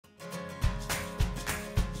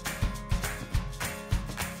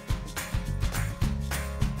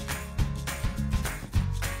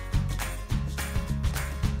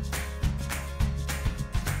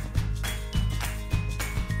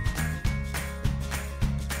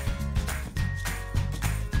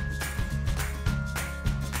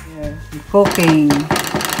I'm cooking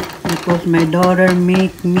because my daughter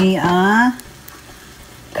make me a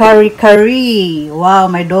curry. Wow,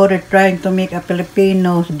 my daughter trying to make a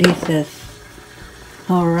Filipino dishes.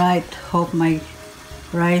 Alright, hope my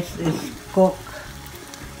rice is cooked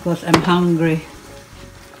because I'm hungry.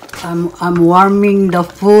 I'm warming the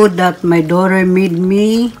food that my daughter made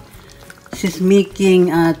me. She's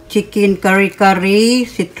making a chicken curry.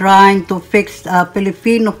 She's trying to fix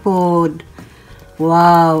Filipino food.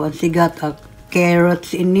 Wow, and she got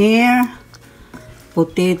carrots in here,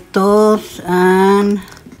 potatoes, and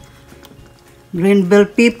green bell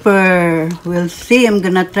pepper. We'll see. I'm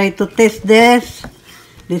gonna try to taste this.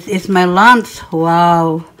 This is my lunch.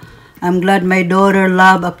 Wow, I'm glad my daughter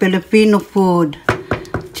loves a Filipino food.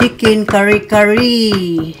 Chicken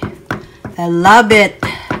curry. I love it.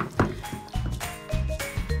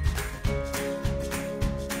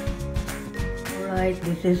 Alright,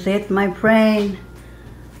 this is it, my friend.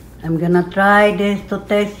 I'm gonna try this to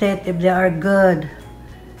taste it if they are good.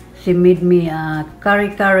 She made me a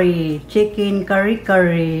chicken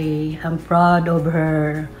curry. I'm proud of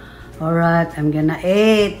her. Alright, I'm gonna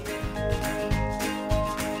eat.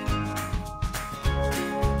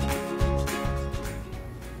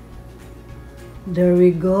 There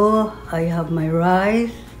we go. I have my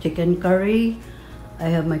rice, chicken curry. I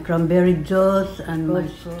have my cranberry juice and my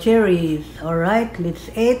cherries. Alright, let's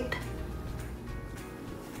eat.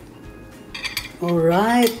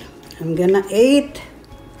 Alright, I'm gonna eat.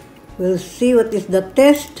 We'll see what is the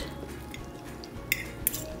taste.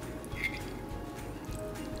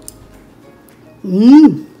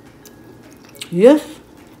 Yes.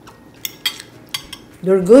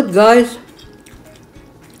 They're good, guys.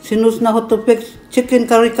 She knows now how to fix chicken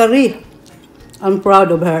curry. I'm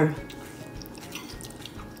proud of her.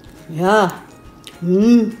 Yeah.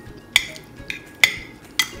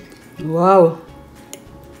 Wow.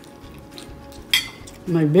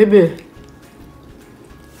 My baby.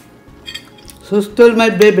 So still my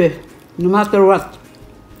baby, no matter what.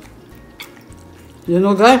 You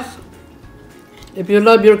know, guys, if you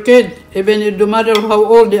love your kid, even no matter how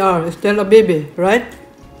old they are, it's still a baby, right?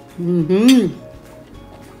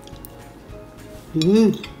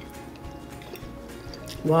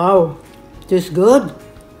 Wow, tastes good.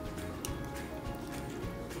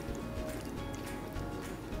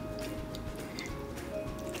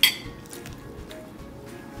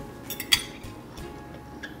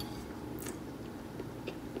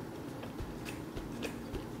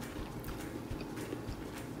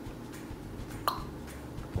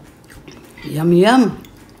 Yum.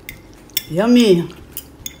 Yummy.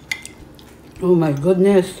 Oh my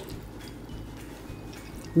goodness.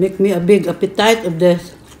 Make me a big appetite of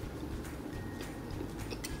this.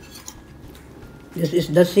 This is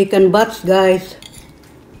the second batch, guys.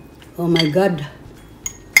 Oh my God.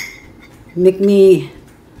 Make me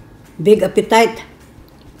big appetite.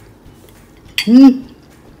 Good.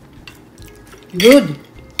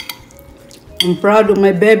 I'm proud of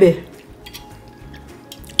my baby.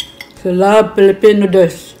 She loves Filipino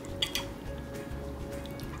dish.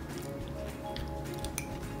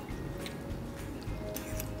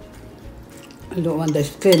 I don't want the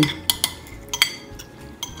skin.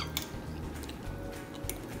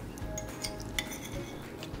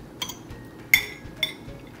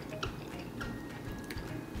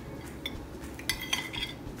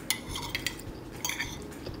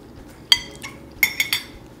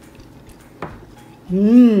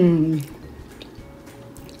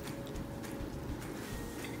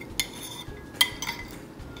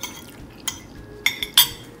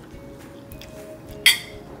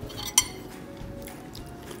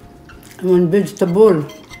 I want vegetable.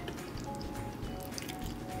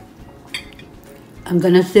 I'm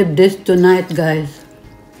gonna save this tonight, guys.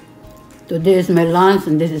 Today is my lunch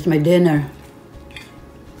and this is my dinner.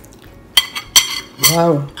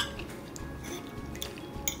 Wow.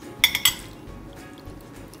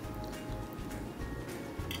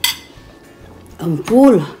 I'm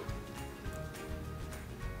full.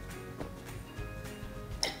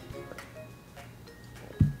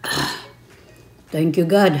 Thank you,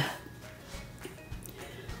 God.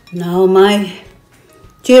 Now my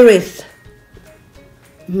cherries.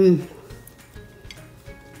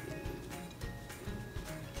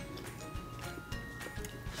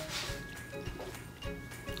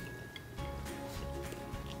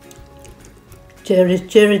 Cherry,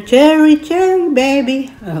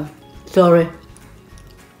 baby. Oh, sorry.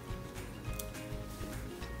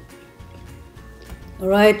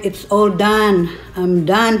 Alright, it's all done. I'm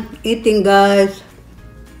done eating, guys.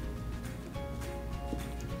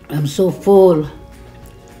 I'm so full.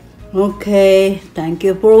 Okay, thank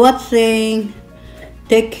you for watching.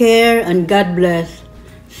 Take care and God bless.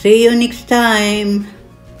 See you next time.